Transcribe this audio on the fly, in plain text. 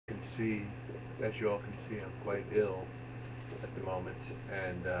see, as you all can see, I'm quite ill at the moment,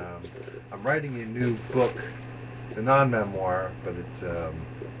 and I'm writing a new book. It's a non-memoir, but it's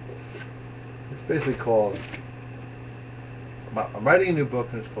basically called. I'm writing a new book,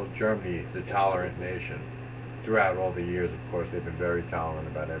 and it's called Germany, the Tolerant Nation. Throughout all the years, of course, they've been very tolerant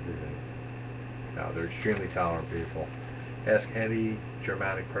about everything. Now, they're extremely tolerant people. Ask any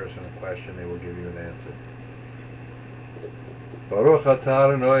Germanic person a question, they will give you an answer. Baruch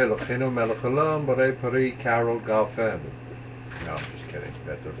atah Adonai Eloheinu melech haolam borei pari karol galfen. No, I'm just kidding.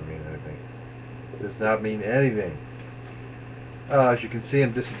 That doesn't mean anything. It does not mean anything. As you can see,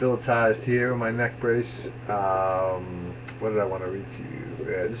 I'm disabilitized here, my neck brace. What did I want to read to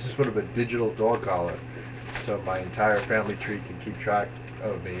you? This is sort of a digital dog collar, so my entire family tree can keep track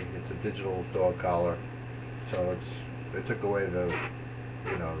of me. It's a digital dog collar, so they took away the,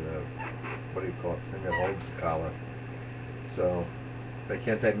 what do you call it, the thing that holds the collar. So they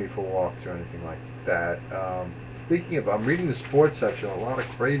can't take me for walks or anything like that. Speaking of, I'm reading the sports section, a lot of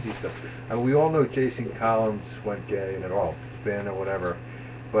crazy stuff. I mean, we all know Jason Collins went gay and all, banned or whatever,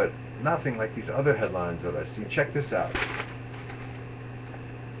 but nothing like these other headlines that I see. Check this out.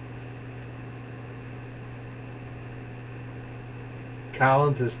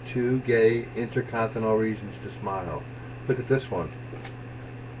 Collins has 2 gay intercontinental reasons to smile. Look at this one.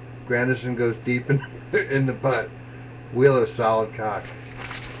 Granderson goes deep in the butt. Wheeler solid cock.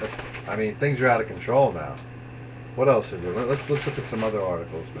 I mean, things are out of control now. What else is there? Let's look at some other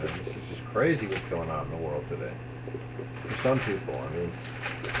articles, man. This is just crazy what's going on in the world today. For some people, I mean,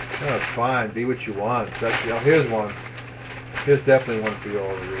 it's fine. Be what you want. Actually, here's one. Here's definitely one for you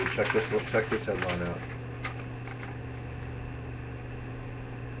all to read. Check this headline out.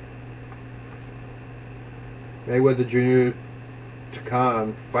 Mayweather Jr. to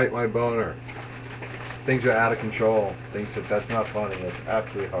Khan, fight my boner. Things are out of control. That's not funny. That's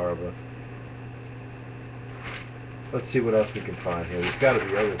absolutely horrible. Let's see what else we can find here. There's got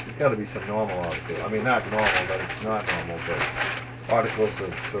to be some normal articles. I mean, not normal, but it's not normal, but articles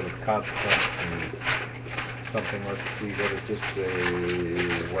of sort of consequence and something. Let's see. What does this say?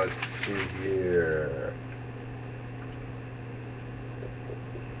 Let's see here.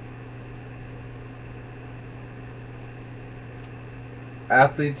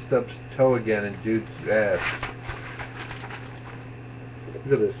 Athlete stubs toe again in dude's ass.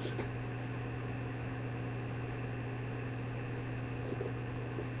 Look at this.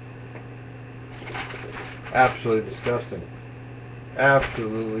 Absolutely disgusting.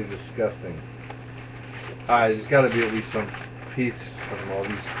 Absolutely disgusting. Alright, there's got to be at least some piece of all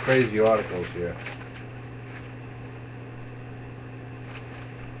these crazy articles here.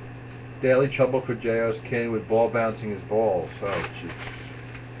 Daily trouble for JR's king with ball bouncing his balls. Oh, jeez.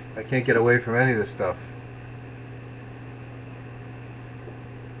 I can't get away from any of this stuff.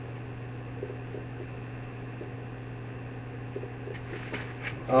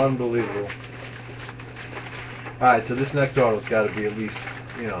 Unbelievable. Alright, so this next article's got to be at least,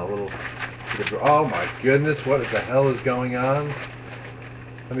 a little... Oh my goodness, what the hell is going on?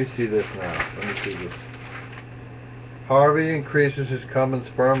 Let me see this now. Let me see this. Harvey increases his cum and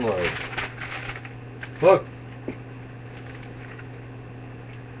sperm load. Look.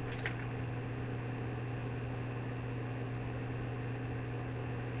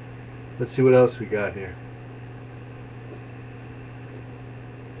 Let's see what else we got here.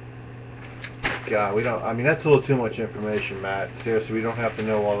 God, I mean, that's a little too much information, Matt. Seriously, we don't have to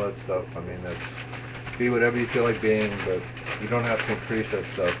know all that stuff. I mean, be whatever you feel like being, but you don't have to increase that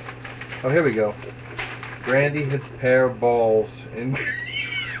stuff. Oh, here we go. Grandy hits pair of balls in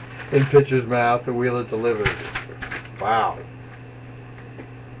pitcher's mouth. The Wheeler delivers. Wow.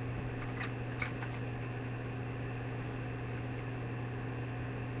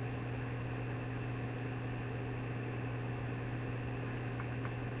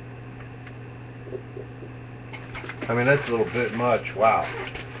 I mean, that's a little bit much. Wow.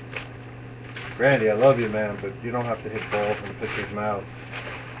 Grandy, I love you, man, but you don't have to hit balls in pitcher's mouth.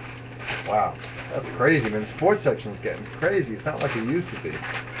 Wow. That's crazy, man. The sports section's getting crazy. It's not like it used to be.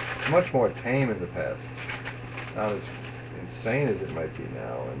 It's much more tame in the past. Not as insane as it might be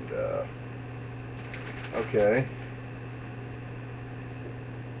now. And, okay.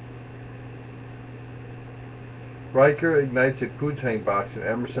 Riker ignites a Putang box and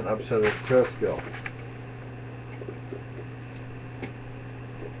Emerson upset his press skill.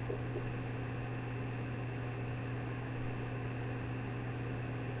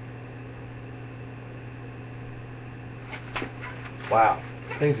 Wow,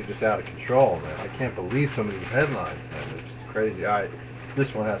 things are just out of control, man. I can't believe some of these headlines, man. It's just crazy. All right,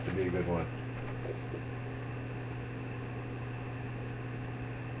 this one has to be a good one.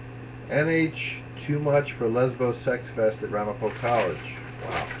 NH too much for Lesbo Sex Fest at Ramapo College.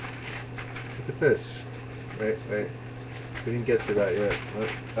 Wow. Look at this. Wait. We didn't get to that yet.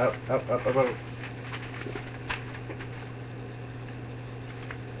 Up.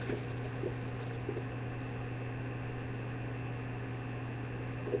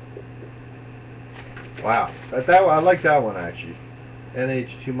 Wow. I like that one actually.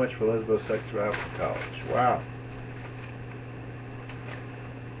 NH too much for Lesbo Sex at Ramapo College. Wow.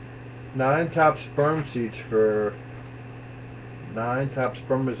 9 top spermatozoid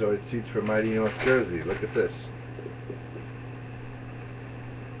seats for Mighty North Jersey. Look at this.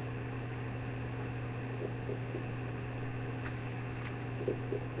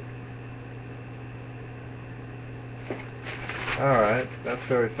 Alright, that's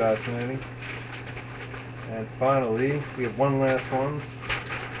very fascinating. And finally, we have one last one.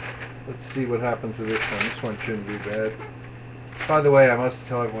 Let's see what happens with this one. This one shouldn't be bad. By the way, I must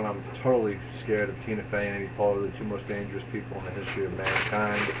tell everyone I'm totally scared of Tina Fey and Amy Poehler, the two most dangerous people in the history of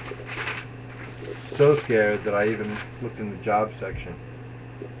mankind. So scared that I even looked in the job section.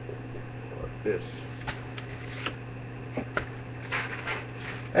 Like this.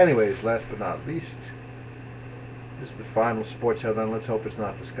 Anyways, last but not least, this is the final sports headline. Let's hope it's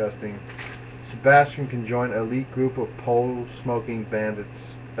not disgusting. Sebastian can join elite group of pole-smoking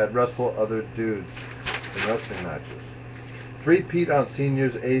bandits that wrestle other dudes in wrestling matches. 3-peat on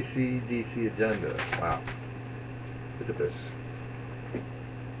seniors' AC/DC agenda. Wow. Look at this.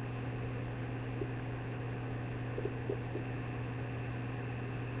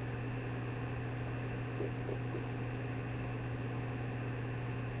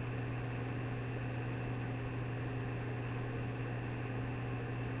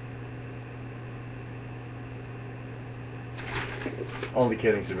 Only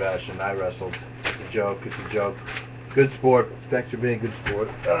kidding, Sebastian. I wrestled. It's a joke. It's a joke. Good sport. Thanks for being a good sport.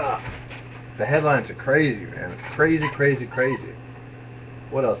 The headlines are crazy, man. Crazy.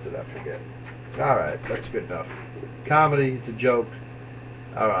 What else did I forget? Alright, that's good enough. Comedy, it's a joke.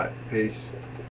 Alright, peace.